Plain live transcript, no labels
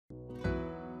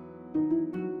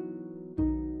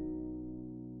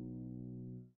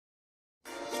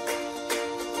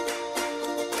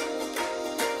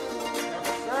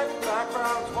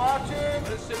Backgrounds watching,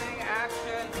 listening,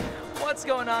 action. What's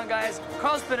going on, guys?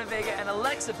 Carlos PenaVega and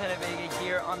Alexa PenaVega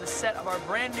here on the set of our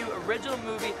brand new original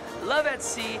movie, Love at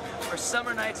Sea, for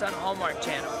summer nights on Hallmark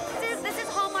Channel. This is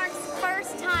Hallmark's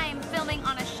first time filming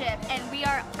on a ship, and we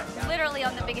are literally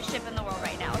on the biggest ship in the world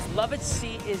right now. Love at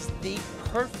Sea is the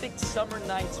perfect summer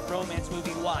nights romance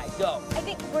movie. Why? Go. I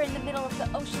think we're in the middle of the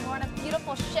ocean. We're on a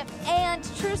beautiful ship, and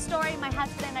true story, my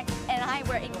husband and I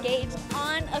were engaged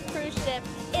on a cruise ship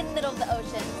in the middle of the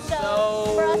ocean.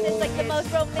 So for us, it's like the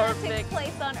most romantic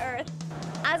place on earth.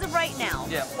 As of right now,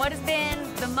 what has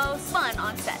been the most fun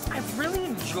on set? I've really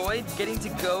enjoyed getting to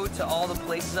go to all the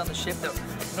places on the ship that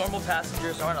normal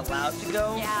passengers aren't allowed to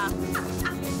go. Yeah.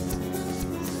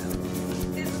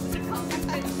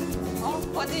 Oh,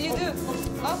 what did you do?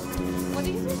 Oh, what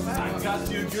did you do? I got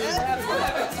you,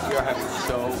 We are having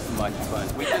so much fun.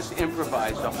 We just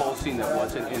improvised a whole scene that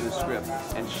wasn't in the script,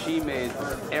 and she made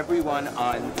everyone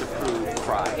on the crew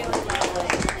cry.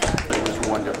 It was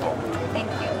wonderful. Thank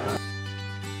you.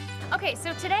 Okay,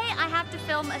 so today I have to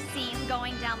film a scene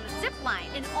going down the zip line.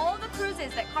 In all the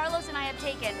cruises that Carlos and I have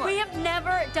taken, we have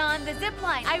never done the zip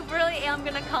line. I really am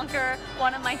gonna conquer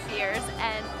one of my fears,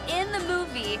 and in the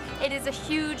movie, it is a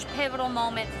huge pivotal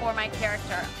moment for my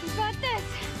character. You got this.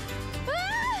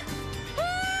 Ah!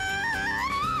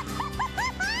 Ah!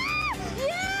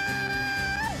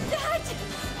 Yeah! That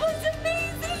was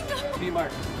amazing! Be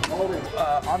Mark.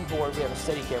 On board, we have a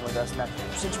steady cam with us. Now,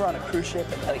 since we're on a cruise ship,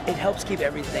 it helps keep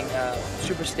everything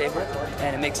super stable,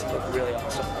 and it makes it look really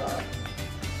awesome.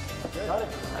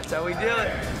 That's how we do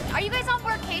it. Are you guys on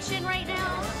workation right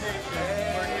now?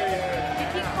 We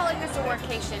keep calling this a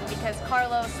workation because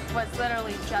Carlos was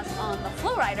literally just on the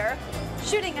flowrider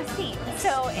shooting a scene.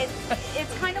 So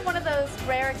it's kind of one of those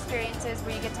rare experiences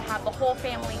where you get to have the whole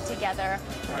family together.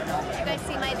 Did you guys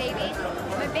see my baby?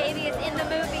 My baby is in the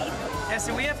movie. Yeah,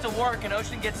 so we have to work, and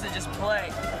Ocean gets to just play.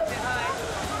 Say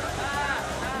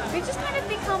hi. We just kind of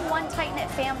become one tight-knit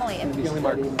family. Do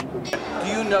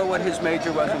you know what his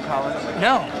major was in college?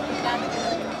 No.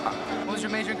 What was your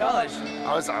major in college?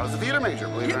 I was a theater major,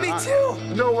 believe it or Me not. too!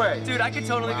 No way. Dude, I could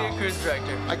totally be a cruise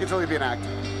director. I could totally be an actor.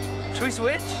 Should we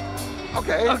switch?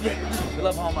 Okay. Okay. We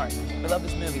love Hallmark. We love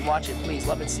this movie. Watch it, please.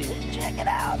 Love it, see it. Check it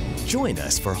out. Join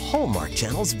us for Hallmark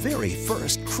Channel's very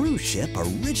first cruise ship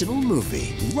original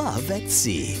movie, Love at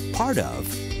Sea, part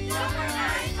of